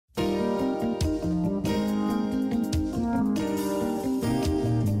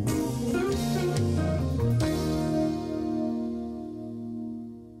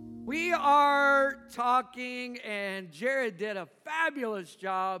talking, and Jared did a fabulous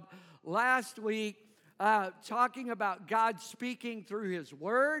job last week talking about God speaking through His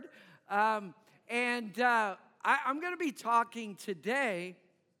Word. I'm going to be talking today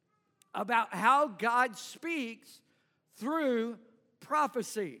about how God speaks through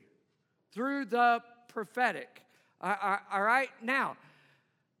prophecy, through the prophetic. All right? Now,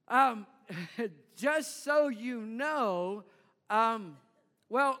 just so you know,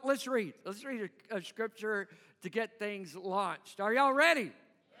 well, let's read. Let's read a scripture to get things launched. Are y'all ready? Yes.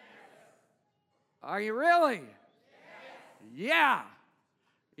 Are you really? Yes.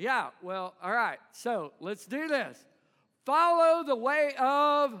 Yeah. Well, all right. So let's do this. Follow the way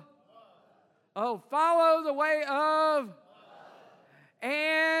of. Follow the way of.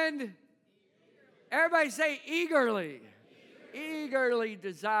 And everybody say eagerly. Eagerly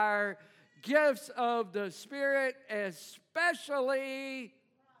desire gifts of the Spirit, especially.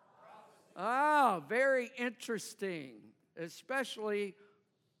 Very interesting. Especially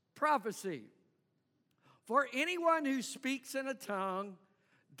prophecy. For anyone who speaks in a tongue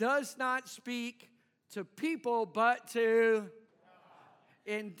does not speak to people but to.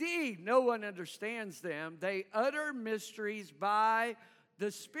 Indeed, no one understands them. They utter mysteries by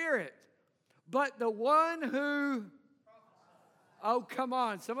the Spirit. But the one who. Oh, come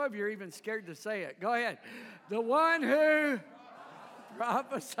on. Some of you are even scared to say it. Go ahead. The one who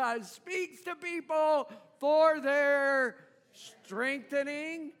prophesies speaks to people for their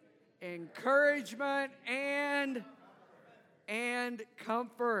strengthening, encouragement, and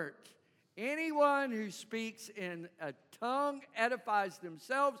comfort. Anyone who speaks in a tongue edifies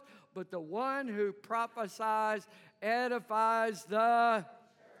themselves, but the one who prophesies edifies the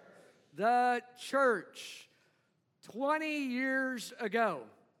church. 20 years ago,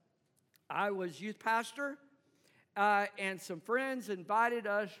 I was youth pastor, and some friends invited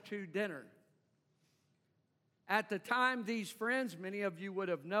us to dinner. At the time, these friends, many of you would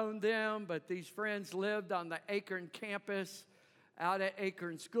have known them, but these friends lived on the Akron campus out at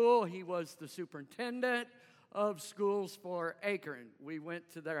Akron School. He was the superintendent of schools for Akron. We went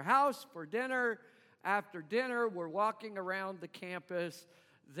to their house for dinner. After dinner, we're walking around the campus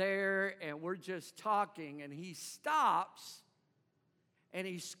there, and we're just talking, and he stops, and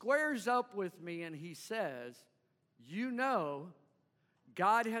he squares up with me, and he says, "You know,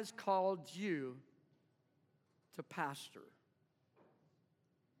 God has called you to pastor."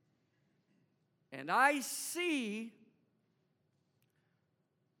 And I see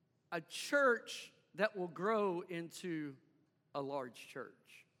a church that will grow into a large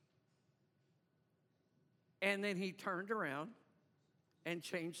church. And then he turned around and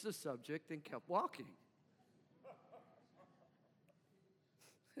changed the subject and kept walking.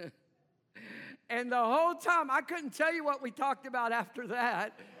 And the whole time, I couldn't tell you what we talked about after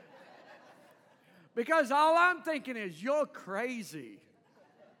that. Because all I'm thinking is, you're crazy.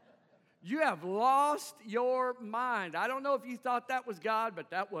 You have lost your mind. I don't know if you thought that was God,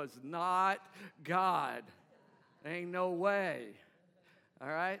 but that was not God. Ain't no way. All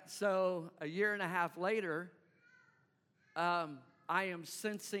right? So a year and a half later, I am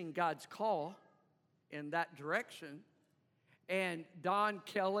sensing God's call in that direction. And Don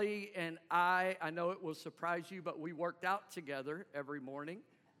Kelly and I know it will surprise you, but we worked out together every morning.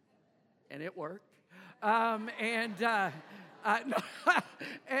 And it worked. And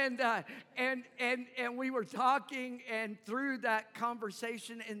we were talking, and through that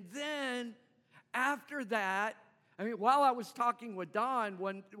conversation, and then after that, while I was talking with Don,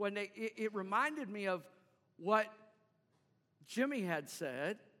 when it reminded me of what Jimmy had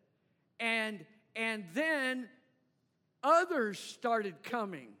said, and then others started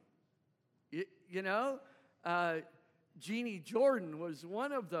coming. You know, Jeannie Jordan was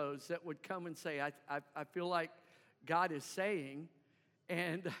one of those that would come and say, I feel like God is saying,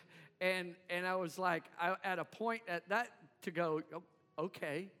 and I was like, at a point at that to go,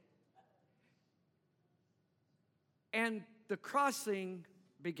 okay. And the crossing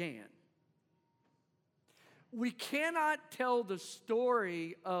began. We cannot tell the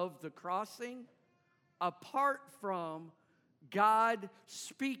story of the crossing apart from God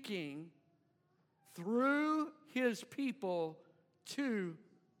speaking through His people to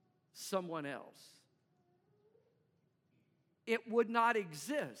someone else. It would not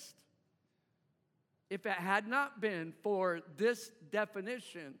exist if it had not been for this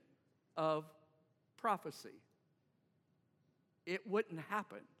definition of prophecy. It wouldn't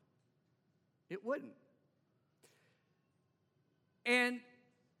happen. It wouldn't. And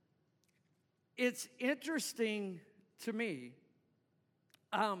it's interesting to me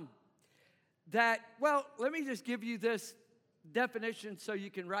that, well, let me just give you this definition so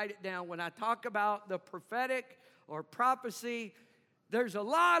you can write it down. When I talk about the prophetic or prophecy, there's a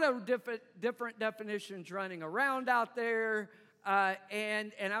lot of different definitions running around out there.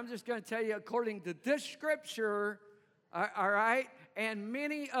 And I'm just going to tell you, according to this scripture, all right, and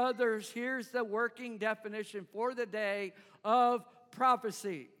many others, here's the working definition for the day of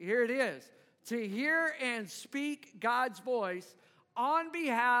prophecy. Here it is. To hear and speak God's voice on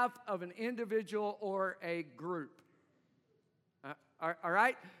behalf of an individual or a group. All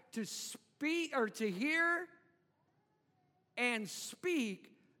right? To speak or to hear and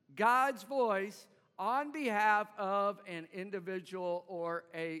speak God's voice on behalf of an individual or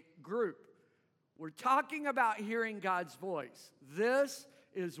a group. We're talking about hearing God's voice. This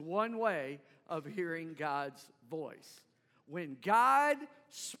is one way of hearing God's voice. When God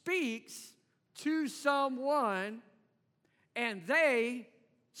speaks to someone and they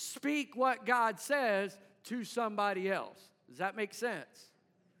speak what God says to somebody else. Does that make sense?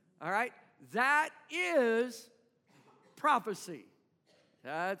 All right? That is prophecy.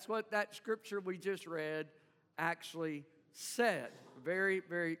 That's what that scripture we just read actually said very,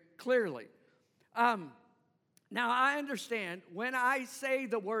 very clearly. Now, I understand when I say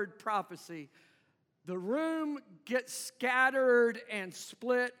the word prophecy, the room gets scattered and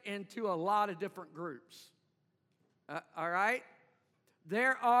split into a lot of different groups. All right?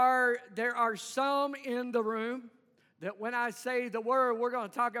 There are some in the room that when I say the word, we're going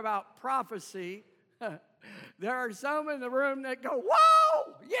to talk about prophecy. There are some in the room that go,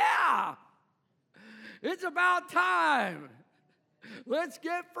 whoa, yeah, it's about time. Let's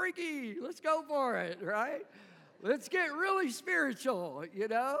get freaky. Let's go for it, right? Let's get really spiritual, you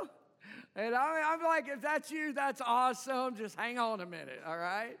know? And I'm like, if that's you, that's awesome. Just hang on a minute, all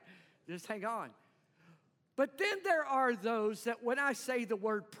right? Just hang on. But then there are those that when I say the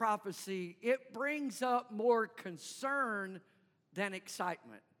word prophecy, it brings up more concern than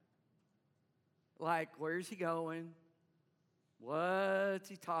excitement. Like, where's he going? What's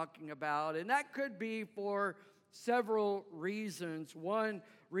he talking about? And that could be for several reasons. One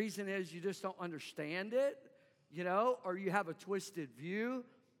reason is you just don't understand it, you know, or you have a twisted view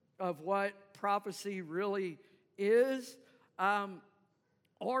of what prophecy really is.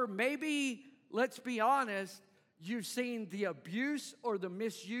 Or maybe, let's be honest, you've seen the abuse or the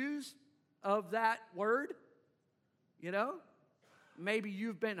misuse of that word, you know. Maybe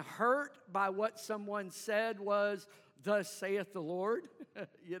you've been hurt by what someone said was, thus saith the Lord,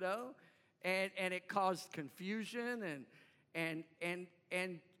 you know, and it caused confusion and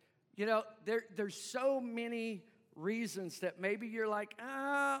you know, there's so many reasons that maybe you're like,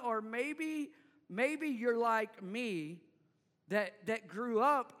 or maybe you're like me that grew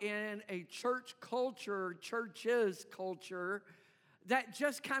up in a churches culture that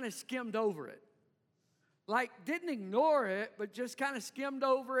just kind of skimmed over it. Like, didn't ignore it, but just kind of skimmed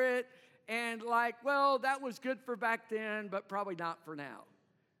over it and like, well, that was good for back then, but probably not for now.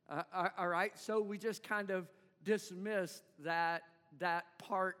 All right, so we just kind of dismissed that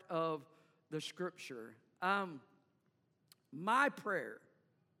part of the scripture. My prayer,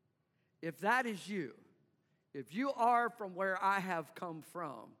 if that is you, if you are from where I have come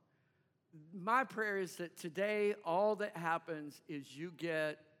from, my prayer is that today all that happens is you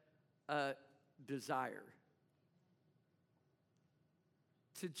get a desire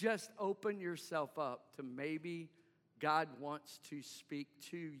to just open yourself up to maybe God wants to speak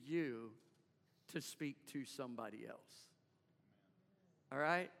to you to speak to somebody else. All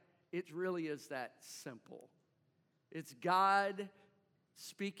right? It really is that simple. It's God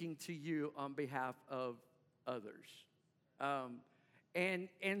speaking to you on behalf of others. And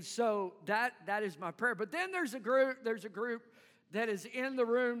so that is my prayer. But then there's a group that is in the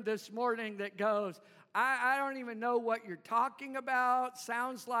room this morning that goes, I don't even know what you're talking about.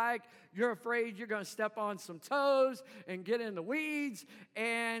 Sounds like you're afraid you're going to step on some toes and get in the weeds.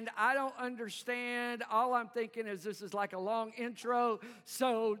 And I don't understand. All I'm thinking is this is like a long intro,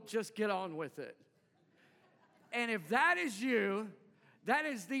 so just get on with it. And if that is you, that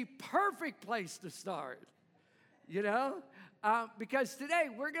is the perfect place to start, you know? Because today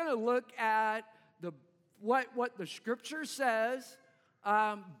we're going to look at what the scripture says,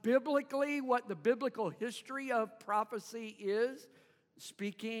 biblically, what the biblical history of prophecy is,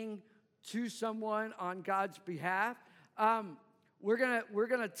 speaking to someone on God's behalf. We're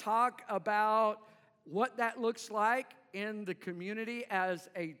gonna talk about what that looks like in the community as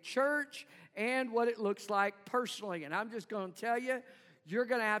a church and what it looks like personally. And I'm just going to tell you, you're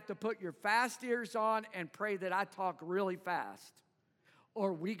going to have to put your fast ears on and pray that I talk really fast,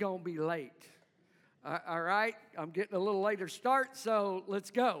 or we going to be late. All right? I'm getting a little later start, so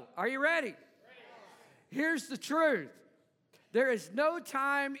let's go. Are you ready? Here's the truth. There is no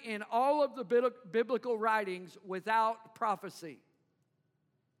time in all of the biblical writings without prophecy.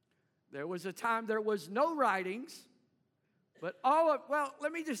 There was a time there was no writings, but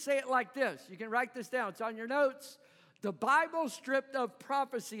let me just say it like this. You can write this down. It's on your notes. The Bible stripped of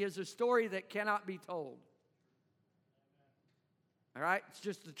prophecy is a story that cannot be told. All right? It's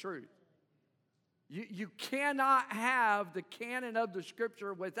just the truth. You cannot have the canon of the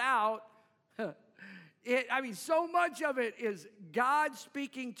Scripture without it. I mean, so much of it is God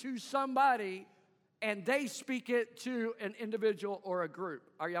speaking to somebody, and they speak it to an individual or a group.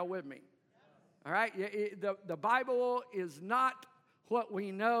 Are y'all with me? All right? The Bible is not what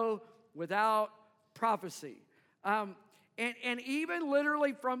we know without prophecy. And even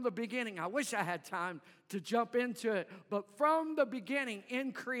literally from the beginning, I wish I had time to jump into it, but from the beginning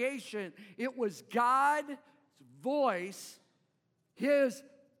in creation, it was God's voice, His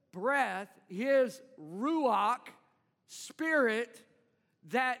breath, His ruach, spirit,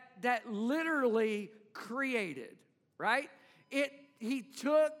 that literally created, right? He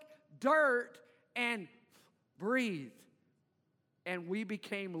took dirt and breathed, and we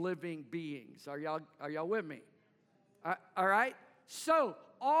became living beings. Are y'all with me? All right? So,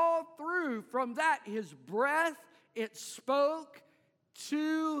 all through from that, His breath, it spoke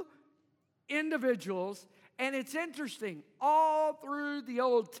to individuals. And it's interesting, all through the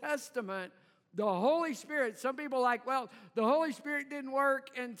Old Testament, the Holy Spirit, some people are like, well, the Holy Spirit didn't work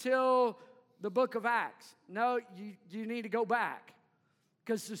until the book of Acts. No, you need to go back.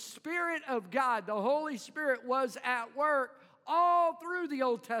 Because the Spirit of God, the Holy Spirit, was at work all through the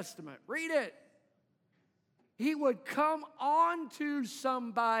Old Testament. Read it. He would come on to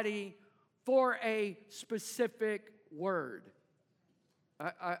somebody for a specific word.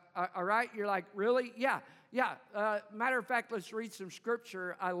 All right? You're like, really? Yeah. Matter of fact, let's read some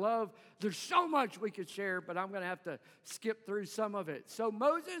scripture. There's so much we could share, but I'm going to have to skip through some of it. So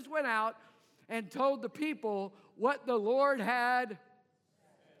Moses went out and told the people what the Lord had.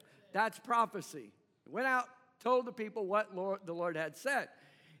 That's prophecy. Went out, told the people what the Lord had said.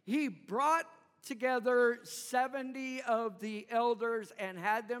 He brought together 70 of the elders and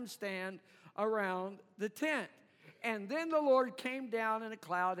had them stand around the tent. And then the Lord came down in a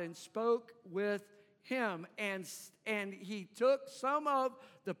cloud and spoke with him. And he took some of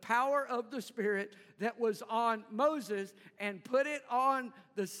the power of the Spirit that was on Moses and put it on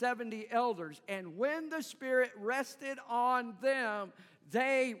the 70 elders. And when the Spirit rested on them,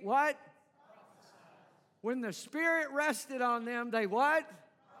 they what? When the Spirit rested on them, they what?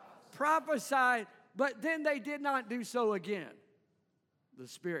 Prophesied. But then they did not do so again. The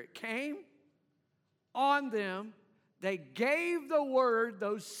Spirit came on them. They gave the word,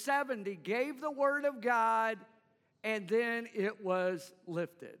 those 70 gave the word of God, and then it was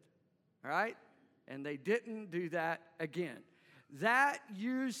lifted. All right? And they didn't do that again. That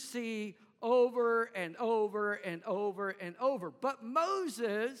you see over and over and over and over. But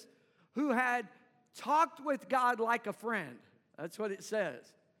Moses, who had talked with God like a friend, that's what it says,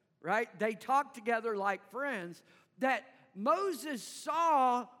 right? They talked together like friends, that Moses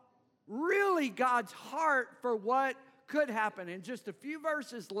saw really God's heart for what could happen. And just a few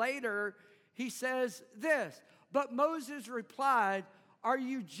verses later, he says this, but Moses replied, are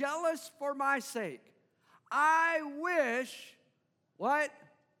you jealous for my sake? I wish, what?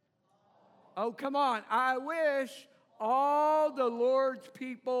 Oh, come on. I wish all the Lord's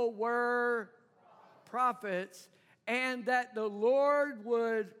people were prophets, and that the Lord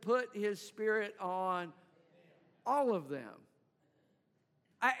would put his Spirit on all of them.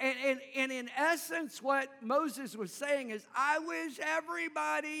 And in essence, what Moses was saying is, I wish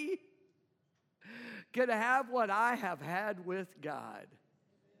everybody could have what I have had with God.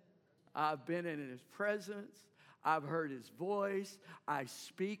 I've been in his presence. I've heard his voice. I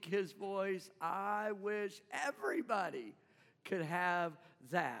speak his voice. I wish everybody could have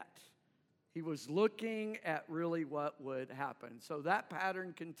that. He was looking at really what would happen. So that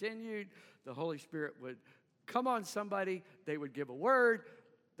pattern continued. The Holy Spirit would come on somebody. They would give a word.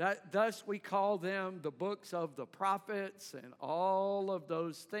 Thus we call them the books of the prophets, and all of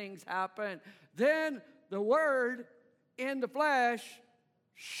those things happen. Then the Word in the flesh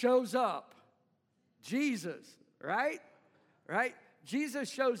shows up. Jesus, right? Right?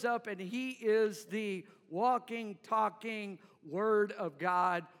 Jesus shows up, and he is the walking, talking Word of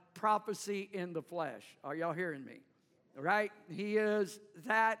God, prophecy in the flesh. Are y'all hearing me? Right? He is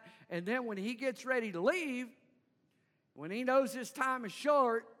that. And then when he gets ready to leave, when he knows his time is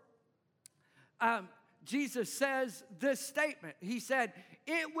short, Jesus says this statement. He said,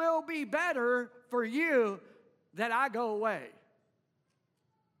 it will be better for you that I go away.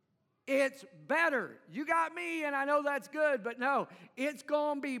 It's better. You got me, and I know that's good, but no, it's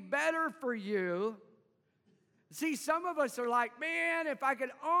going to be better for you. See, some of us are like, man, if I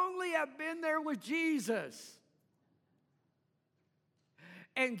could only have been there with Jesus.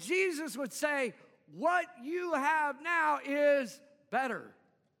 And Jesus would say, what you have now is better.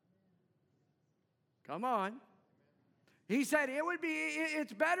 Come on. He said,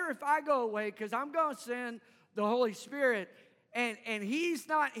 it's better if I go away because I'm going to send the Holy Spirit. And he's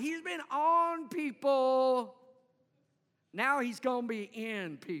been on people. Now he's going to be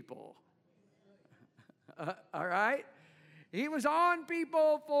in people. All right? He was on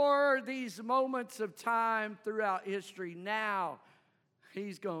people for these moments of time throughout history. Now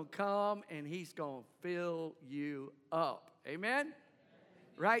he's going to come and he's going to fill you up. Amen?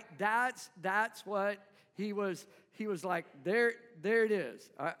 Right? That's what he was like, there it is.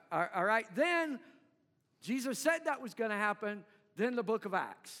 All right? Then Jesus said that was going to happen. Then the book of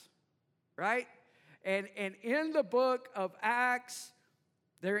Acts. Right? And in the book of Acts,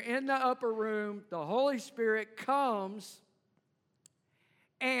 they're in the upper room. The Holy Spirit comes,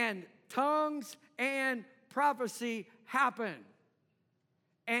 and tongues and prophecy happen.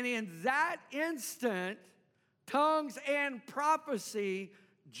 And in that instant, tongues and prophecy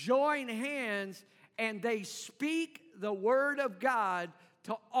join hands, and they speak the word of God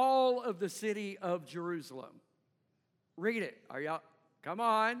to all of the city of Jerusalem. Read it. Are y'all? Come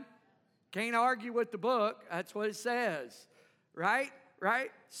on. Can't argue with the book. That's what it says. Right?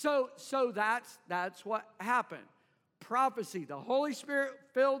 Right? So that's what happened. Prophecy. The Holy Spirit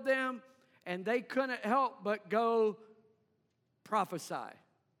filled them, and they couldn't help but go prophesy.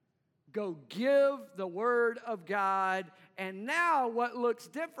 Go give the word of God. And now what looks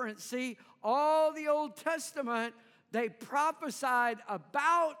different, see, all the Old Testament, they prophesied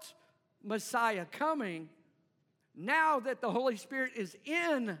about Messiah coming. Now that the Holy Spirit is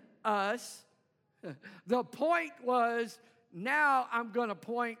in us, the point was, now I'm going to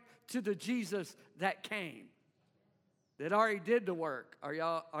point to the Jesus that came, that already did the work. Are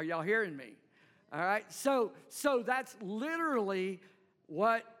y'all hearing me? All right. So that's literally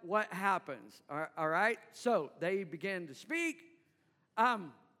what happens. All right. So they began to speak,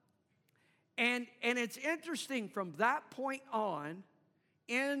 and it's interesting from that point on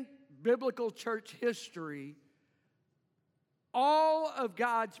in biblical church history, all of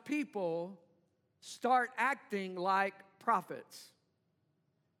God's people start acting like prophets.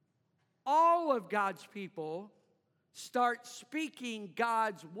 All of God's people start speaking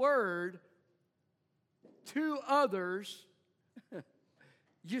God's word to others.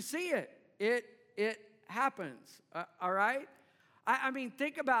 You see it. It happens. All right? I mean,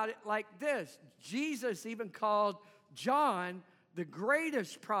 think about it like this. Jesus even called John the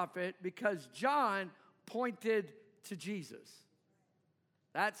greatest prophet because John pointed to Jesus.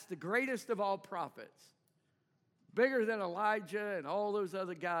 That's the greatest of all prophets. Bigger than Elijah and all those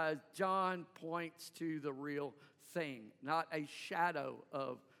other guys, John points to the real thing, not a shadow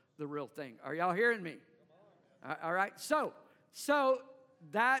of the real thing. Are y'all hearing me? All right. So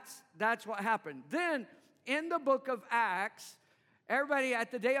that's what happened. Then in the book of Acts, everybody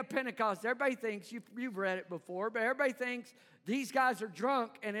at the day of Pentecost, everybody thinks, you've read it before, but everybody thinks these guys are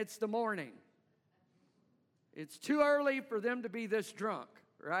drunk and it's the morning. It's too early for them to be this drunk,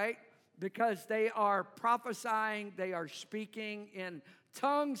 right? Because they are prophesying, they are speaking in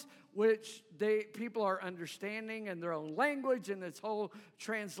tongues, which people are understanding in their own language, and this whole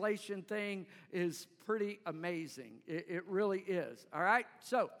translation thing is pretty amazing. It really is, all right?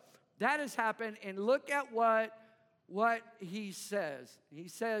 So that has happened, and look at what he says. He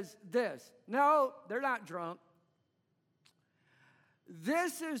says this. No, they're not drunk.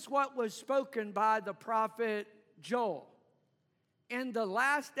 This is what was spoken by the prophet Joel. In the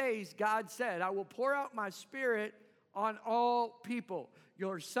last days, God said, I will pour out my spirit on all people.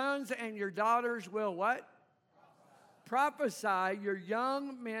 Your sons and your daughters will what? Prophesy. Your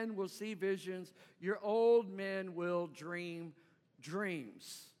young men will see visions. Your old men will dream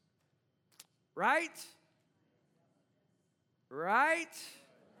dreams. Right? Right?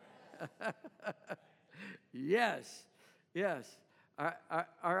 Yes.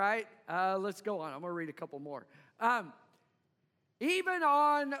 All right. Let's go on. I'm going to read a couple more. Even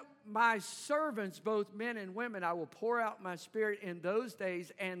on my servants, both men and women, I will pour out my spirit in those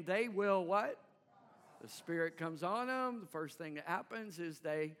days, and they will what? The spirit comes on them. The first thing that happens is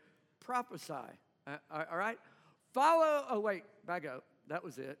they prophesy. All right? Back up. That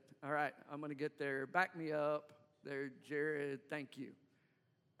was it. All right, I'm going to get there. Back me up. There, Jared. Thank you.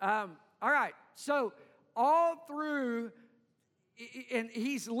 All right, so all through, and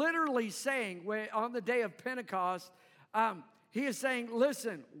he's literally saying, on the day of Pentecost, He is saying,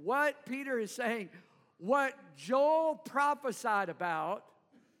 listen, what Peter is saying, what Joel prophesied about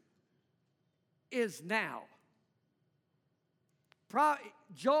is now.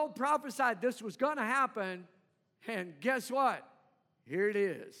 Joel prophesied this was going to happen, and guess what? Here it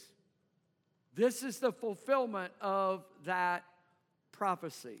is. This is the fulfillment of that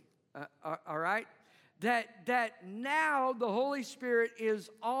prophecy. All right? That now the Holy Spirit is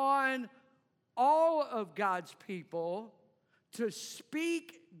on all of God's people to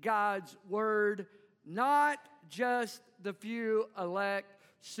speak God's word, not just the few elect,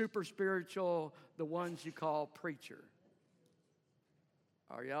 super spiritual, the ones you call preacher.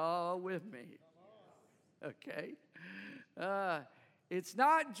 Are y'all with me? Okay. It's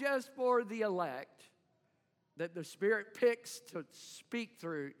not just for the elect that the Spirit picks to speak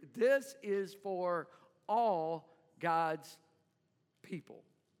through. This is for all God's people.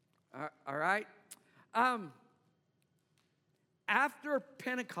 All right? After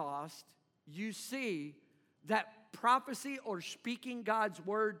Pentecost, you see that prophecy or speaking God's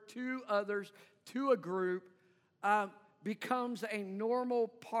word to others, to a group, becomes a normal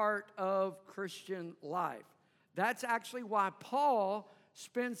part of Christian life. That's actually why Paul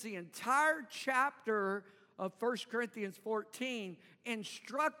spends the entire chapter of 1 Corinthians 14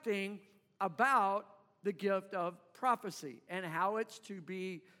 instructing about the gift of prophecy and how it's to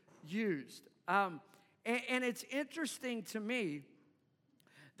be used. And it's interesting to me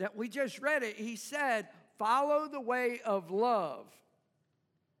that we just read it. He said, follow the way of love.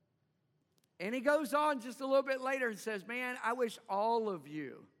 And he goes on just a little bit later and says, man, I wish all of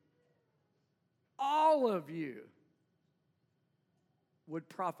you would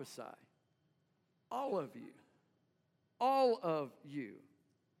prophesy. All of you. All of you.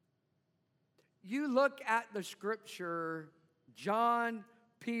 You look at the scripture, John,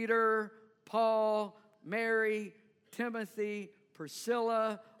 Peter, Paul, Mary, Timothy,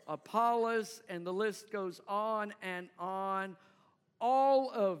 Priscilla, Apollos, and the list goes on and on.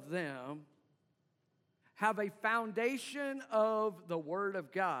 All of them have a foundation of the Word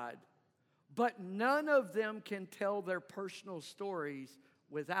of God, but none of them can tell their personal stories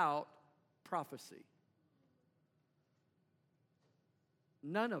without prophecy.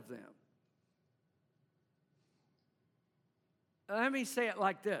 None of them. Let me say it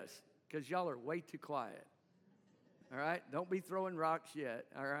like this, because y'all are way too quiet. All right? Don't be throwing rocks yet,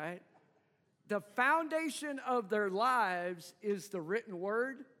 all right? The foundation of their lives is the written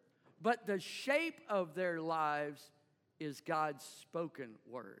word, but the shape of their lives is God's spoken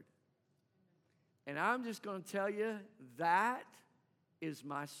word. And I'm just going to tell you, that is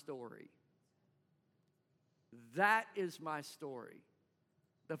my story. That is my story.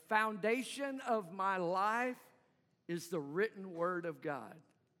 The foundation of my life is the written word of God.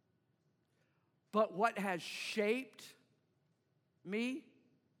 But what has shaped me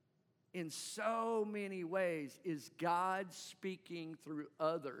in so many ways is God speaking through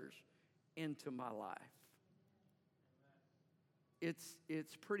others into my life. It's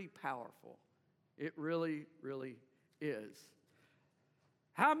pretty powerful. It really, really is.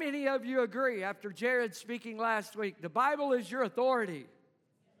 How many of you agree, after Jared speaking last week, the Bible is your authority?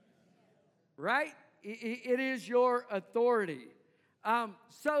 Right? It is your authority.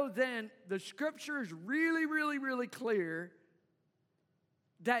 So then, the scripture is really, really, really clear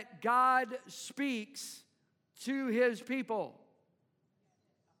that God speaks to his people.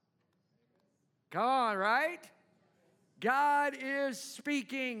 Come on, right? God is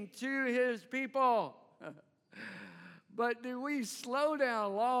speaking to his people. But do we slow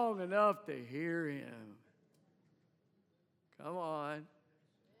down long enough to hear him? Come on.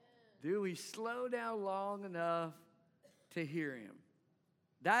 Do we slow down long enough to hear him?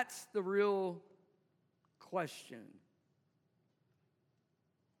 That's the real question.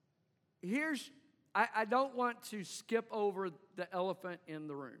 I don't want to skip over the elephant in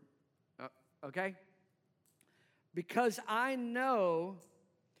the room, okay? Because I know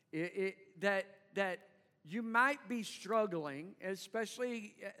that you might be struggling,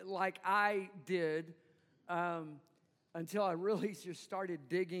 especially like I did, until I really just started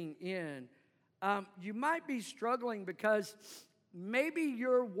digging in. You might be struggling because maybe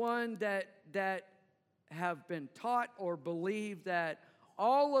you're one that have been taught or believe that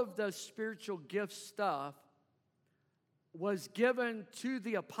all of the spiritual gift stuff was given to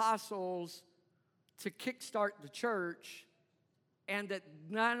the apostles to kickstart the church, and that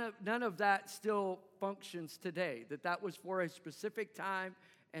none of that still functions today, that was for a specific time,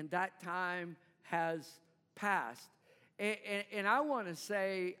 and that time has passed. And I want to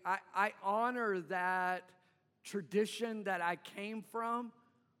say, I honor that tradition that I came from,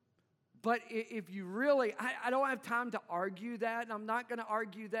 But if you really, I don't have time to argue that, and I'm not going to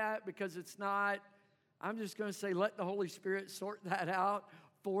argue that because it's not, I'm just going to say let the Holy Spirit sort that out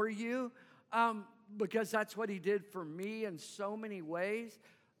for you, because that's what he did for me in so many ways.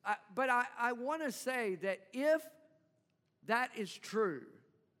 But I want to say that if that is true,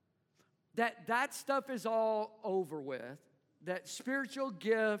 that stuff is all over with, that spiritual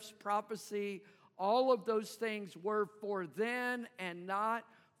gifts, prophecy, all of those things were for then and not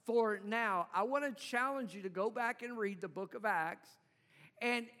for now, I want to challenge you to go back and read the book of Acts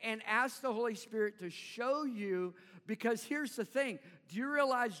and ask the Holy Spirit to show you, because here's the thing. Do you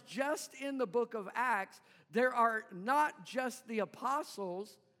realize just in the book of Acts, there are not just the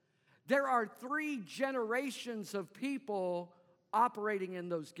apostles, there are 3 generations of people operating in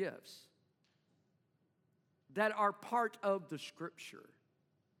those gifts that are part of the scripture.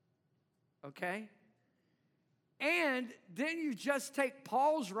 Okay? And then you just take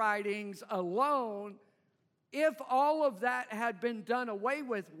Paul's writings alone. If all of that had been done away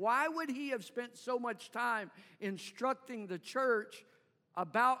with, why would he have spent so much time instructing the church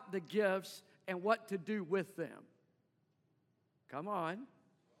about the gifts and what to do with them? Come on.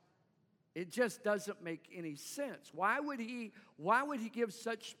 It just doesn't make any sense. Why would he give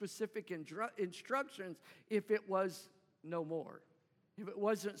such specific instructions if it was no more? If it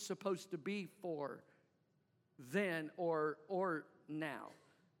wasn't supposed to be for then or now.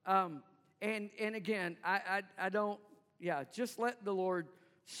 And again, I don't, just let the Lord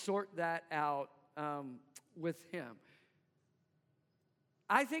sort that out with him.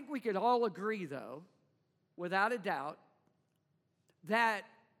 I think we could all agree, though, without a doubt, that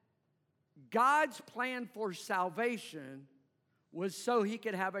God's plan for salvation was so he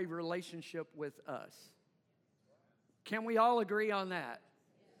could have a relationship with us. Can we all agree on that?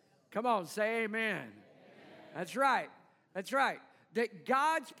 Come on, say amen. That's right. That's right. That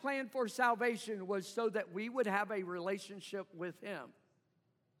God's plan for salvation was so that we would have a relationship with him.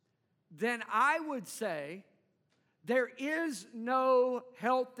 Then I would say there is no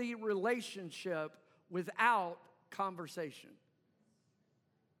healthy relationship without conversation.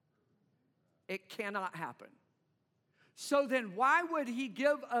 It cannot happen. So then why would he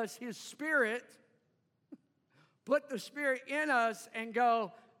give us his Spirit, put the Spirit in us and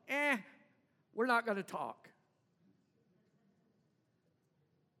go, we're not going to talk?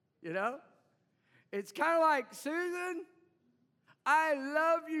 You know? It's kind of like, Susan, I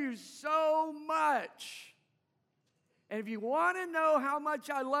love you so much. And if you want to know how much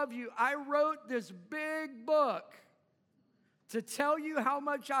I love you, I wrote this big book to tell you how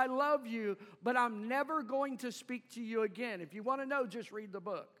much I love you, but I'm never going to speak to you again. If you want to know, just read the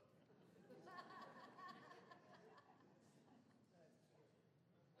book.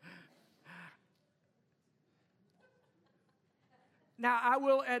 Now, I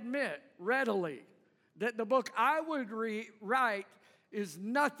will admit readily that the book I would write is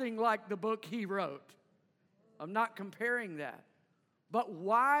nothing like the book he wrote. I'm not comparing that. But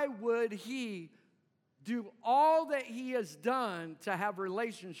why would he do all that he has done to have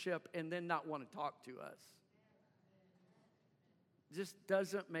relationship and then not want to talk to us? Just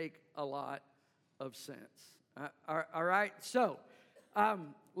doesn't make a lot of sense. All right, so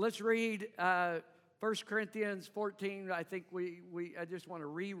let's read 1 Corinthians 14, I think I just want to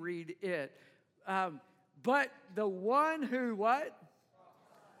reread it. But the one who what?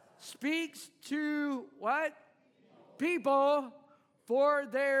 Speaks to what? People for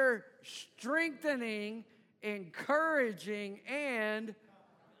their strengthening, encouraging, and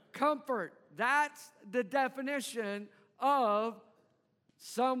comfort. That's the definition of,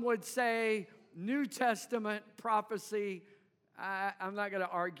 some would say, New Testament prophecy. I'm not going to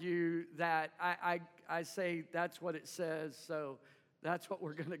argue that. I say that's what it says, so that's what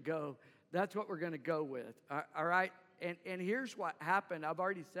we're going to go. That's what we're going to go with. All right? And here's what happened. I've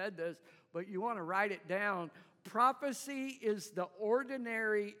already said this, but you want to write it down. Prophecy is the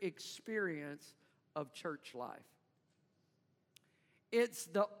ordinary experience of church life. It's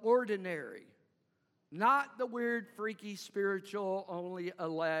the ordinary, not the weird, freaky, spiritual, only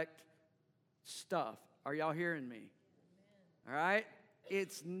elect stuff. Are y'all hearing me? All right?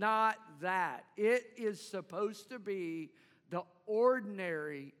 It's not that. It is supposed to be the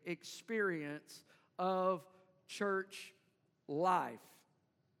ordinary experience of church life.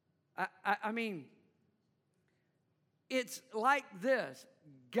 I mean, it's like this.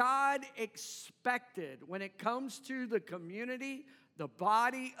 God expected, when it comes to the community, the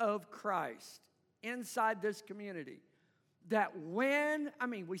body of Christ inside this community, that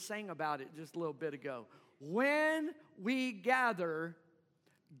we sang about it just a little bit ago. When we gather,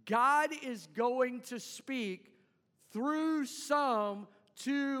 God is going to speak through some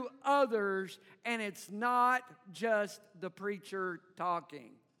to others, and it's not just the preacher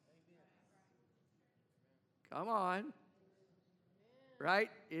talking. Come on.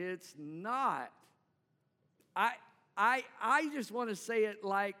 Right? It's not. I just want to say it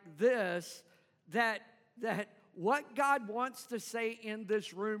like this, that what God wants to say in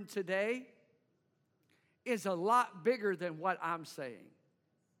this room today is a lot bigger than what I'm saying.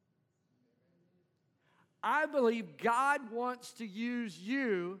 I believe God wants to use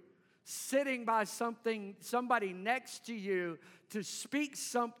you sitting by somebody next to you to speak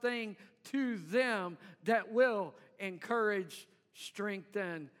something to them that will encourage,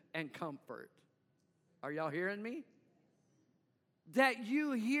 strengthen, and comfort. Are y'all hearing me? That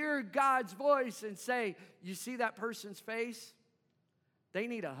you hear God's voice and say, you see that person's face? They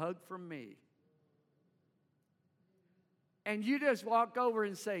need a hug from me. And you just walk over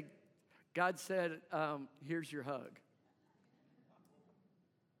and say, God said, here's your hug.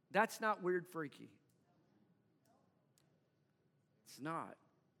 That's not weird, freaky. It's not.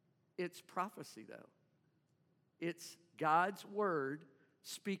 It's prophecy, though. It's God's word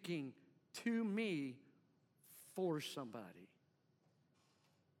speaking to me for somebody.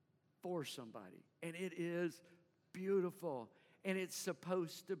 For somebody. And it is beautiful. And it's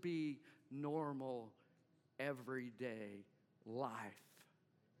supposed to be normal, everyday life.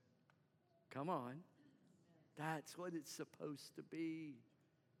 Come on. That's what it's supposed to be.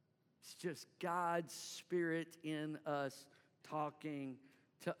 It's just God's Spirit in us talking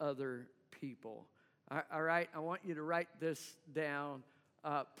to other people. All right, I want you to write this down.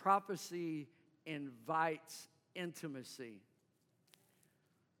 Prophecy invites intimacy.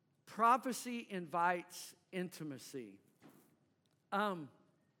 Prophecy invites intimacy.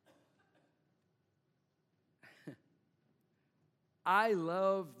 I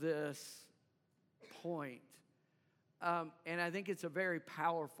love this point. And I think it's a very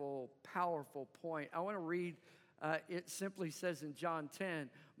powerful, powerful point. I want to read, it simply says in John 10,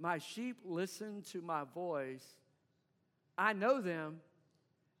 my sheep listen to my voice. I know them,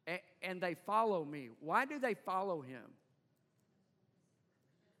 and they follow me. Why do they follow him?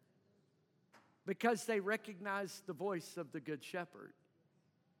 Because they recognize the voice of the Good Shepherd.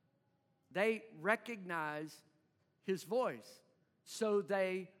 They recognize his voice, so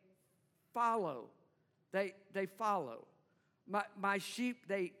they follow. They follow. My sheep,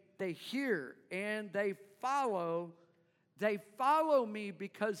 they hear and they follow. They follow me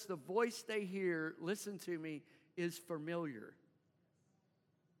because the voice they hear, listen to me, is familiar.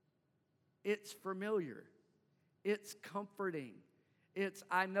 It's familiar. It's comforting.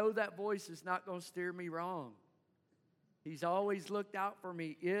 I know that voice is not going to steer me wrong. He's always looked out for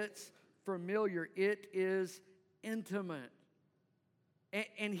me. It's familiar. It is intimate.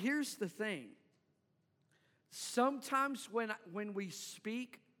 And here's the thing. Sometimes when we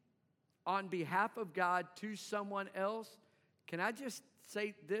speak on behalf of God to someone else, can I just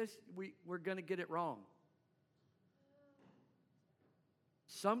say this? We're going to get it wrong.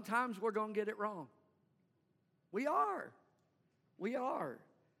 Sometimes we're going to get it wrong. We are. We are.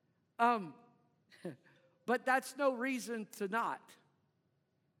 But that's no reason to not.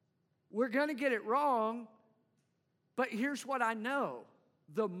 We're going to get it wrong, but here's what I know.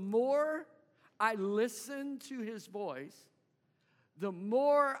 The more I listen to his voice, the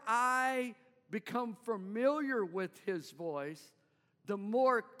more I become familiar with his voice, the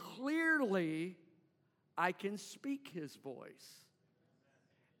more clearly I can speak his voice.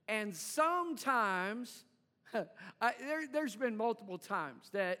 And sometimes, there's been multiple times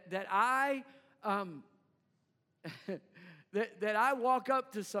that I that I walk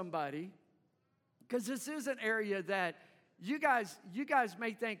up to somebody, because this is an area that you guys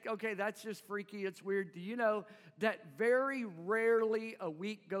may think, okay, that's just freaky, it's weird. Do you know that very rarely a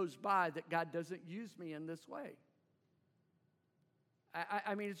week goes by that God doesn't use me in this way?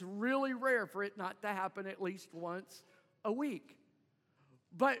 I mean, it's really rare for it not to happen at least once a week.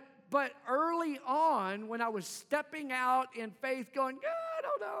 But early on, when I was stepping out in faith going, I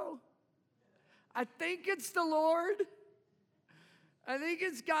don't know. I think it's the Lord. I think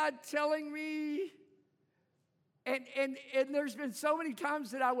it's God telling me. And there's been so many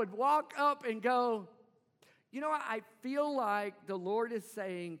times that I would walk up and go, you know what? I feel like the Lord is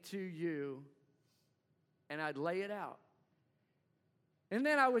saying to you, and I'd lay it out. And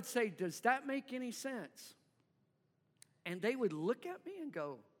then I would say, does that make any sense? And they would look at me and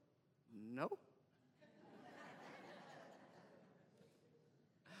go, no.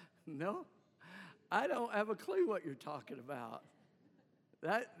 No, I don't have a clue what you're talking about.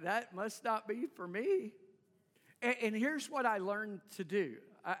 That must not be for me. And here's what I learned to do.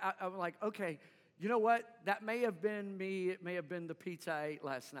 I'm like, okay, You know what? That may have been me. It may have been the pizza I ate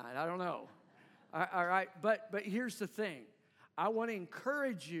last night. I don't know. All right? But here's the thing. I want to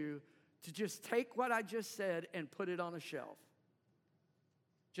encourage you to just take what I just said and put it on a shelf.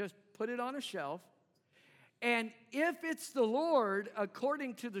 Just put it on a shelf. And if it's the Lord,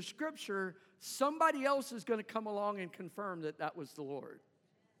 according to the Scripture, somebody else is going to come along and confirm that that was the Lord.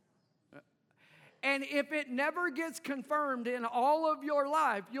 And if it never gets confirmed in all of your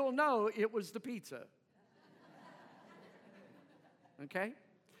life, you'll know it was the pizza. Okay?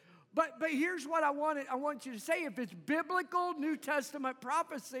 But here's what I want you to say. If it's biblical New Testament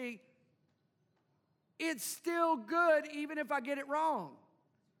prophecy, it's still good even if I get it wrong.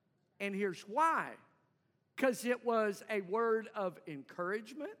 And here's why. Because it was a word of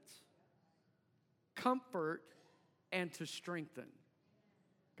encouragement, comfort, and to strengthen.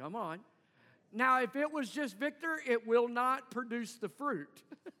 Come on. Now, if it was just Victor, it will not produce the fruit.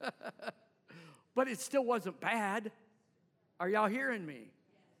 But it still wasn't bad. Are y'all hearing me?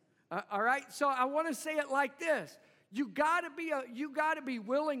 All right? So I want to say it like this. You got to be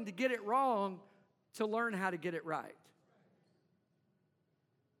willing to get it wrong to learn how to get it right.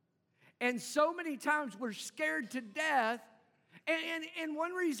 And so many times we're scared to death. And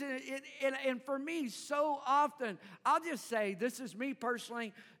one reason, and for me, so often, I'll just say, this is me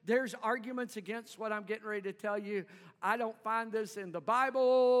personally, there's arguments against what I'm getting ready to tell you. I don't find this in the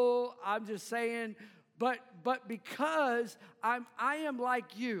Bible. I'm just saying, but because I am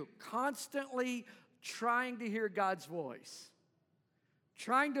like you, constantly trying to hear God's voice,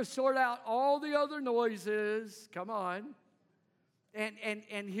 trying to sort out all the other noises, come on,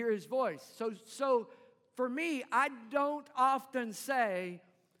 and hear His voice. So for me, I don't often say,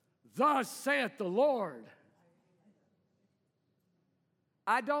 "Thus saith the Lord."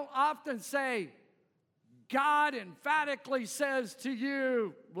 I don't often say, "God emphatically says to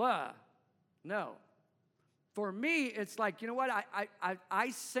you," blah. No. For me, it's like, you know what? I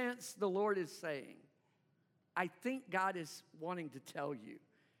sense the Lord is saying. I think God is wanting to tell you.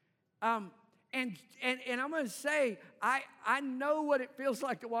 And I'm going to say, I know what it feels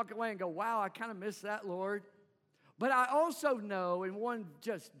like to walk away and go, wow, I kind of miss that, Lord. But I also know, and one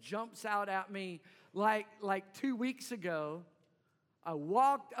just jumps out at me, like 2 weeks ago, I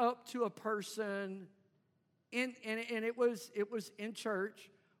walked up to a person, and it was in church,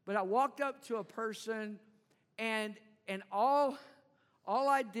 but I walked up to a person, and all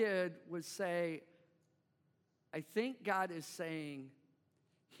I did was say, I think God is saying,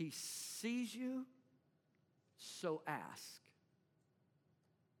 He sees you, so ask.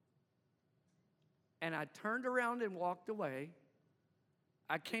 And I turned around and walked away.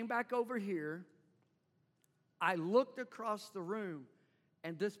 I came back over here. I looked across the room,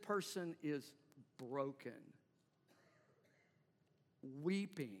 and this person is broken,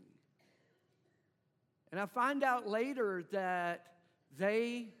 weeping. And I find out later that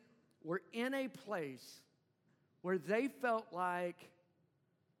they were in a place where they felt like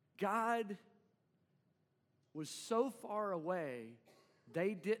God was so far away,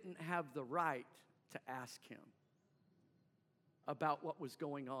 they didn't have the right to ask Him about what was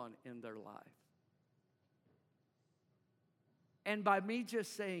going on in their life. And by me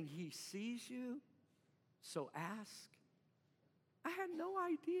just saying, He sees you, so ask, I had no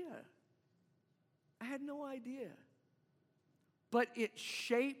idea. I had no idea. But it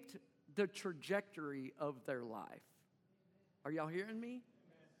shaped the trajectory of their life. Are y'all hearing me?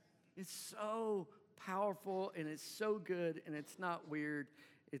 It's so powerful, and it's so good, and it's not weird.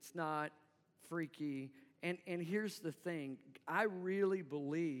 It's not freaky. And here's the thing. I really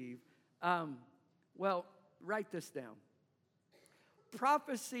believe, write this down.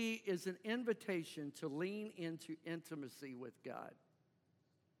 Prophecy is an invitation to lean into intimacy with God.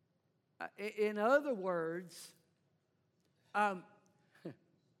 In other words, have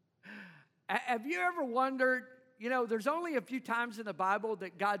you ever wondered, there's only a few times in the Bible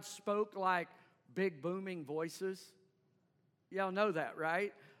that God spoke like big booming voices. Y'all know that,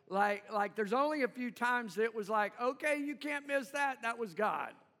 right? Like there's only a few times that it was like, okay, you can't miss that. That was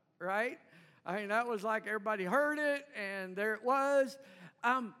God, right? I mean, that was like everybody heard it, and there it was.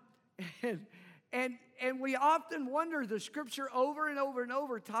 And we often wonder, the Scripture over and over and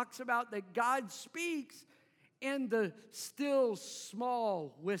over talks about that God speaks in the still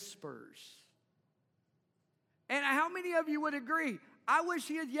small whispers. And how many of you would agree? I wish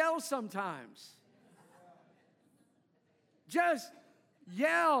He had yelled sometimes. Just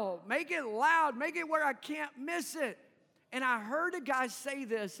yell, make it loud, make it where I can't miss it. And I heard a guy say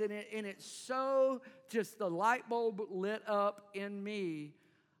this, and it's so just the light bulb lit up in me.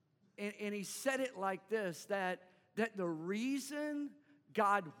 And he said it like this, that the reason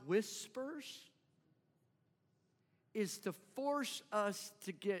God whispers is to force us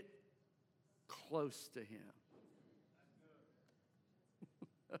to get close to him.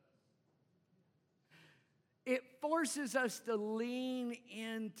 It forces us to lean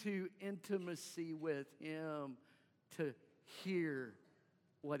into intimacy with him to hear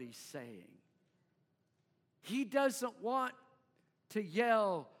what he's saying. He doesn't want to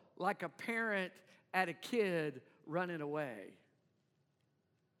yell like a parent at a kid running away.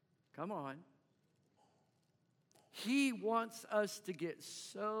 Come on. He wants us to get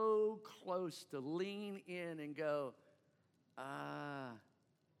so close to lean in and go, I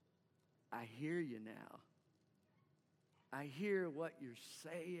hear you now. I hear what you're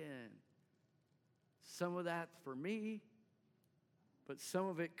saying. Some of that's for me, but some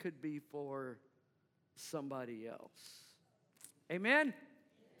of it could be for somebody else. Amen?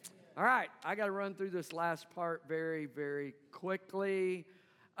 All right, I got to run through this last part very, very quickly.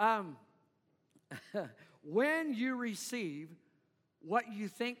 When you receive what you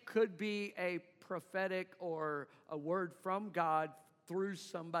think could be a prophetic or a word from God through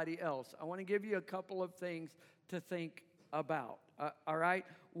somebody else, I want to give you a couple of things to think about. All right?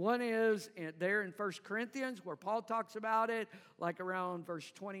 One is there in 1 Corinthians where Paul talks about it, like around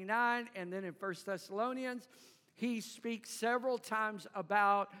verse 29, and then in 1 Thessalonians, he speaks several times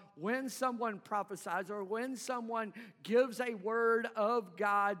about when someone prophesies or when someone gives a word of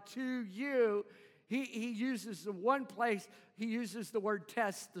God to you. He uses the one place, he uses the word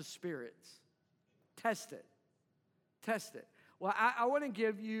test the spirits. Test it. Test it. Well, I want to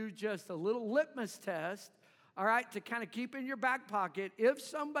give you just a little litmus test, all right, to kind of keep in your back pocket. If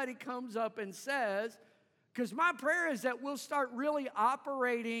somebody comes up and says, because my prayer is that we'll start really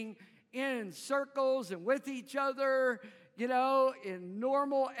operating in circles and with each other, you know, in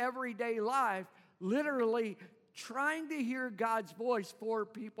normal everyday life, literally trying to hear God's voice for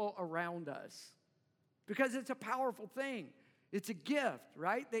people around us. Because it's a powerful thing. It's a gift,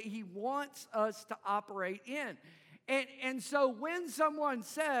 right, that he wants us to operate in. And so when someone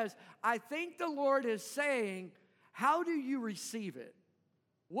says, I think the Lord is saying, how do you receive it?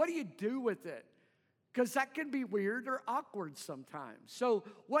 What do you do with it? Because that can be weird or awkward sometimes. So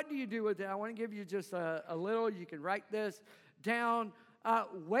what do you do with it? I want to give you just a little, you can write this down.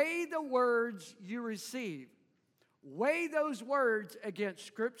 Weigh the words you receive. Weigh those words against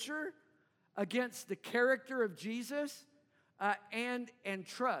Scripture, against the character of Jesus, and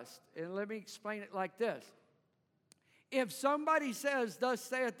trust. And let me explain it like this. If somebody says, thus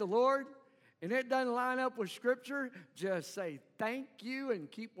saith the Lord, and it doesn't line up with Scripture, just say thank you and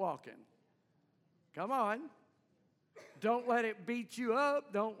keep walking. Come on. Don't let it beat you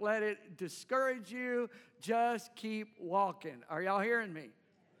up. Don't let it discourage you. Just keep walking. Are y'all hearing me?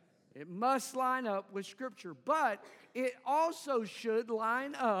 It must line up with Scripture, but it also should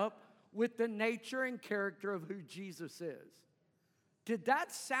line up with the nature and character of who Jesus is. Did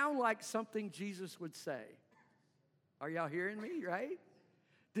that sound like something Jesus would say? Are y'all hearing me, right?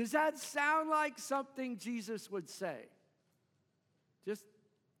 Does that sound like something Jesus would say? Just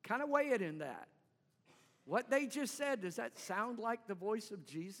kind of weigh it in that. What they just said, does that sound like the voice of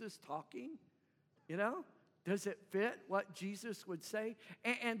Jesus talking? You know? Does it fit what Jesus would say?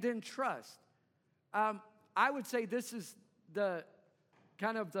 And then trust. I would say this is the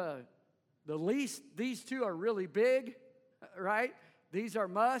kind of the least. These two are really big, right? These are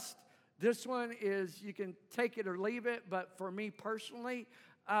must. This one is, you can take it or leave it, but for me personally,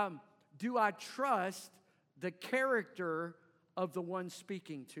 do I trust the character of the one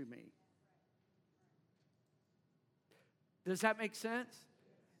speaking to me? Does that make sense?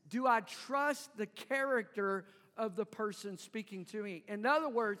 Do I trust the character of the person speaking to me? In other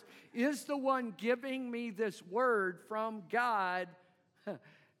words, is the one giving me this word from God,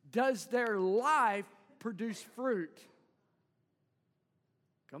 does their life produce fruit?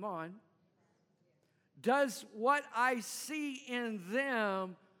 Come on. Does what I see in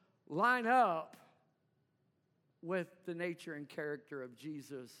them line up with the nature and character of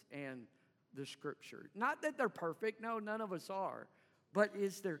Jesus and the Scripture? Not that they're perfect. No, none of us are. But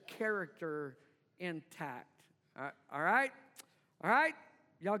is their character intact? All right? All right?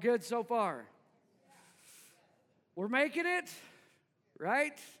 Y'all good so far? We're making it?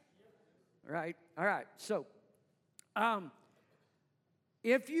 Right? Right? All right. So,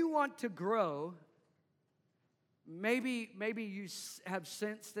 if you want to grow, maybe you have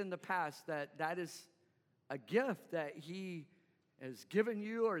sensed in the past that is a gift that he has given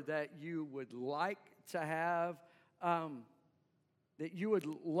you or that you would like to have, that you would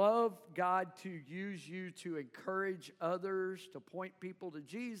love God to use you to encourage others, to point people to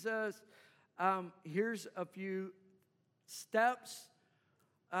Jesus. Here's a few steps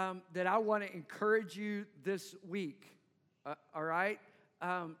that I want to encourage you this week, all right,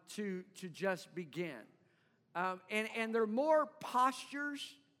 to just begin. And there are more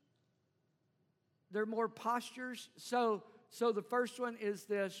postures. There are more postures. So the first one is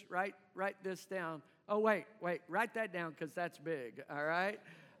this, write this down. Oh, wait, write that down because that's big, all right?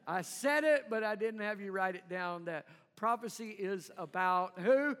 I said it, but I didn't have you write it down. That prophecy is about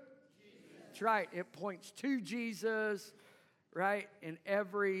who? Jesus. That's right. It points to Jesus, right, in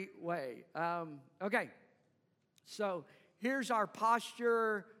every way. Okay, so here's our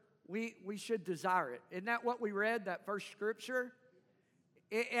posture. We should desire it. Isn't that what we read, that first scripture?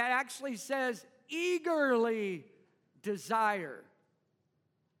 It actually says eagerly desire.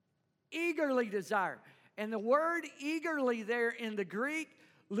 Eagerly desire. And the word eagerly there in the Greek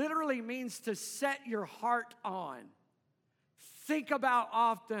literally means to set your heart on. Think about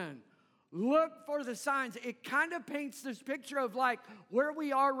often. Look for the signs. It kind of paints this picture of like where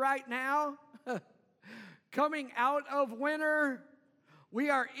we are right now. Coming out of winter, we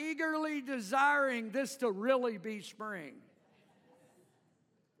are eagerly desiring this to really be spring.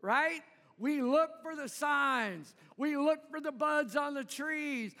 Right? We look for the signs. We look for the buds on the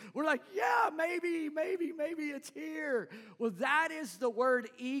trees. We're like, yeah, maybe it's here. Well, that is the word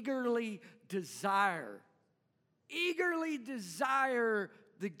eagerly desire. Eagerly desire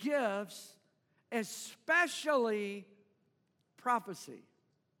the gifts, especially prophecy.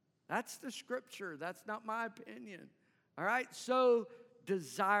 That's the scripture. That's not my opinion. All right? So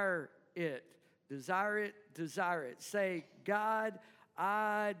desire it. Desire it. Desire it. Say, God,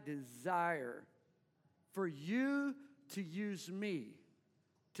 I desire for you to use me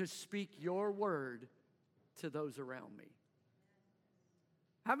to speak your word to those around me.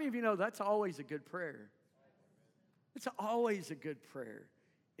 How many of you know that's always a good prayer? It's always a good prayer.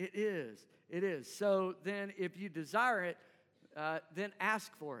 It is. It is. So then if you desire it, then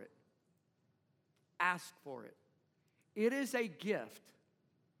ask for it. Ask for it. It is a gift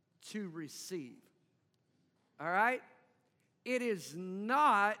to receive. All right? It is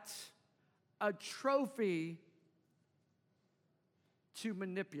not a trophy to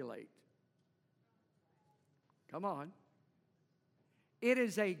manipulate. Come on. It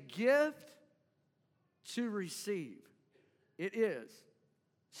is a gift to receive. It is.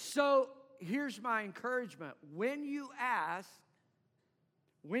 So here's my encouragement. When you ask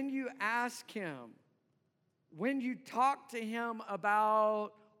him, when you talk to him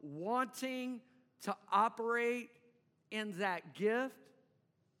about wanting to operate in that gift,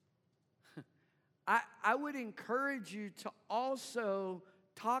 I would encourage you to also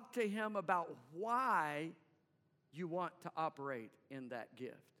talk to him about why you want to operate in that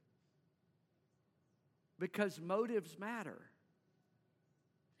gift. Because motives matter.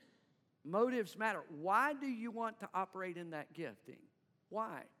 Motives matter. Why do you want to operate in that gifting?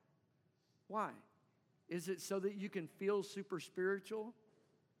 Why? Why? Is it so that you can feel super spiritual?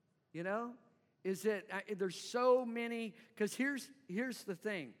 You know? Is it, there's so many, because here's the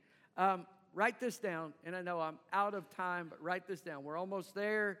thing. Write this down, and I know I'm out of time, but write this down. We're almost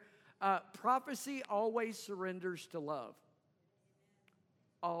there. Prophecy always surrenders to love.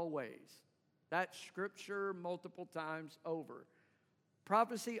 Always. That's scripture multiple times over.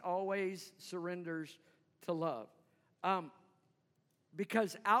 Prophecy always surrenders to love.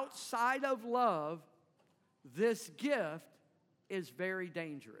 Because outside of love, this gift is very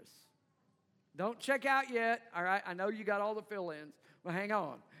dangerous. Don't check out yet, all right? I know you got all the fill-ins, but hang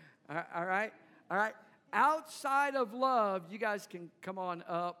on, all right? All right? Outside of love, you guys can come on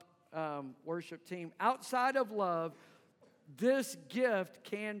up, worship team. Outside of love, this gift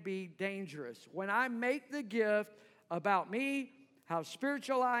can be dangerous. When I make the gift about me, how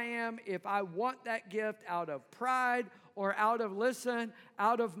spiritual I am, if I want that gift out of pride or out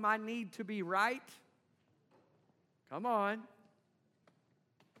of my need to be right, come on,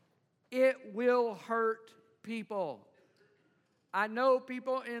 it will hurt people. I know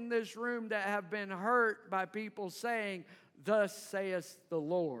people in this room that have been hurt by people saying, "Thus saith the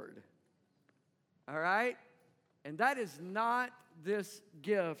Lord." All right? And that is not this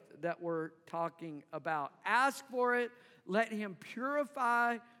gift that we're talking about. Ask for it. Let him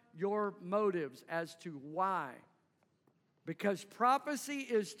purify your motives as to why. Because prophecy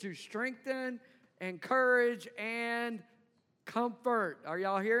is to strengthen, encourage, and comfort. Are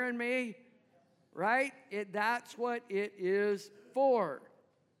y'all hearing me? Right? That's what it is for.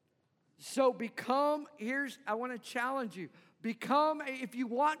 So I want to challenge you. If you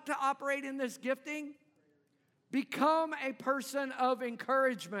want to operate in this gifting, become a person of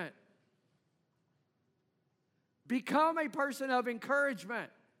encouragement. Become a person of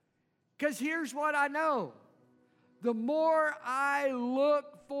encouragement. Because here's what I know. The more I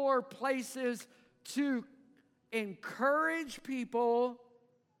look for places to encourage people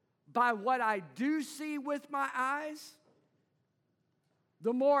by what I do see with my eyes,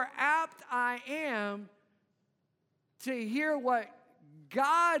 the more apt I am to hear what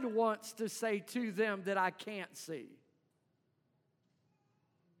God wants to say to them that I can't see.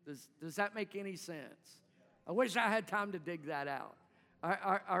 Does that make any sense? I wish I had time to dig that out.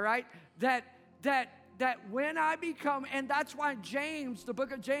 All right? That when I become, and that's why James, the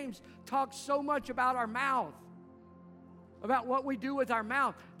book of James, talks so much about our mouth, about what we do with our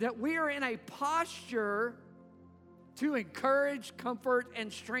mouth, that we are in a posture to encourage, comfort,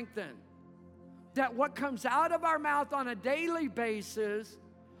 and strengthen. That what comes out of our mouth on a daily basis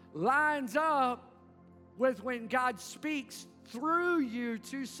lines up with when God speaks through you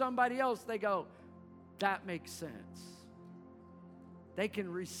to somebody else. They go, that makes sense. They can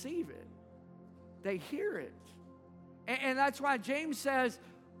receive it. They hear it. And that's why James says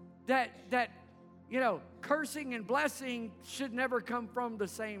that cursing and blessing should never come from the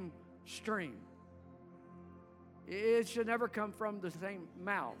same stream. It should never come from the same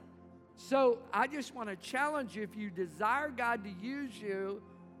mouth. So I just want to challenge you, if you desire God to use you,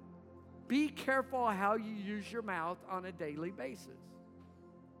 be careful how you use your mouth on a daily basis.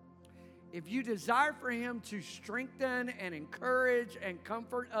 If you desire for Him to strengthen and encourage and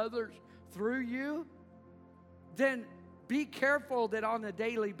comfort others through you, then be careful that on a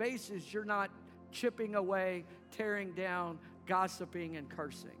daily basis you're not chipping away, tearing down, gossiping, and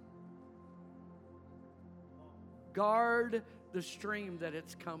cursing. Guard the stream that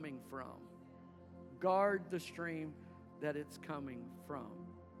it's coming from. Guard the stream that it's coming from.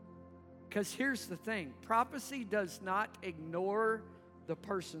 Because here's the thing, prophecy does not ignore the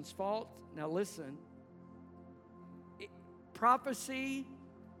person's fault. Now listen, prophecy,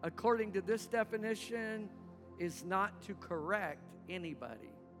 according to this definition, is not to correct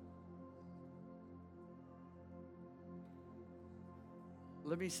anybody.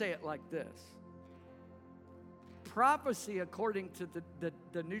 Let me say it like this. Prophecy, according to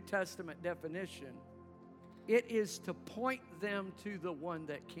the New Testament definition, it is to point them to the one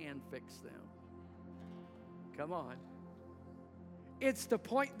that can fix them. Come on. It's to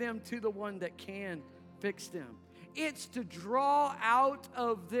point them to the one that can fix them. It's to draw out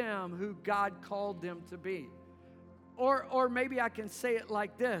of them who God called them to be. Or maybe I can say it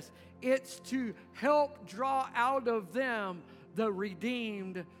like this. It's to help draw out of them the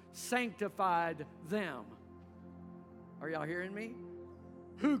redeemed, sanctified them. Are y'all hearing me?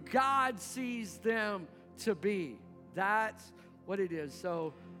 Who God sees them to be. That's what it is.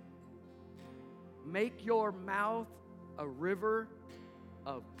 So make your mouth a river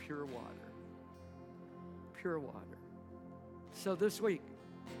of pure water. Pure water. So this week,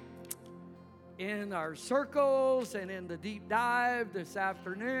 in our circles and in the deep dive this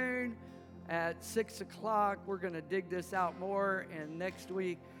afternoon at 6 o'clock, we're going to dig this out more. And next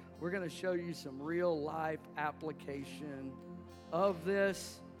week, we're going to show you some real life application of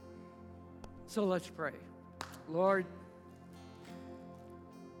this. So let's pray. Lord,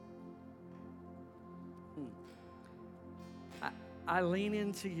 I lean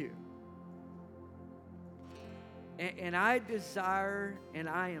into you. And I desire and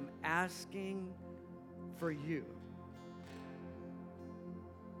I am asking for you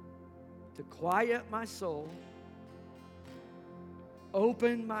to quiet my soul,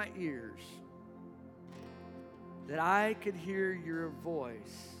 open my ears, that I could hear your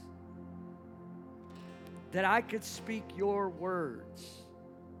voice, that I could speak your words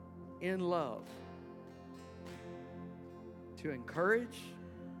in love to encourage,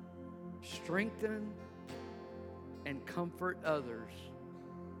 strengthen, and comfort others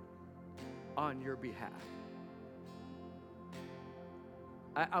on your behalf.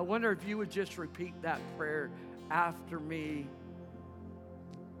 I wonder if you would just repeat that prayer after me.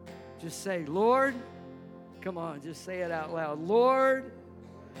 Just say, Lord, come on, just say it out loud. Lord,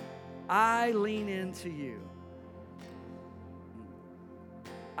 I lean into you.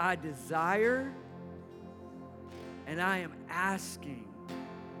 I desire and I am asking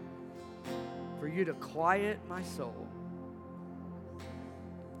for you to quiet my soul,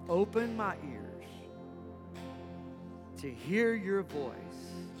 open my ears to hear your voice,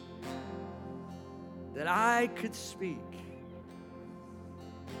 that I could speak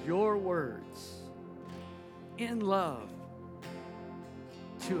your words in love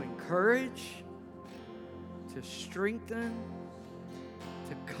to encourage, to strengthen,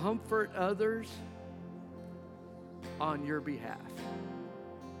 to comfort others on your behalf.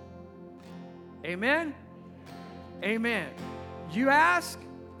 Amen? Amen. You ask,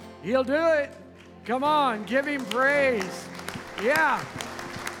 He'll do it. Come on, give Him praise. Yeah.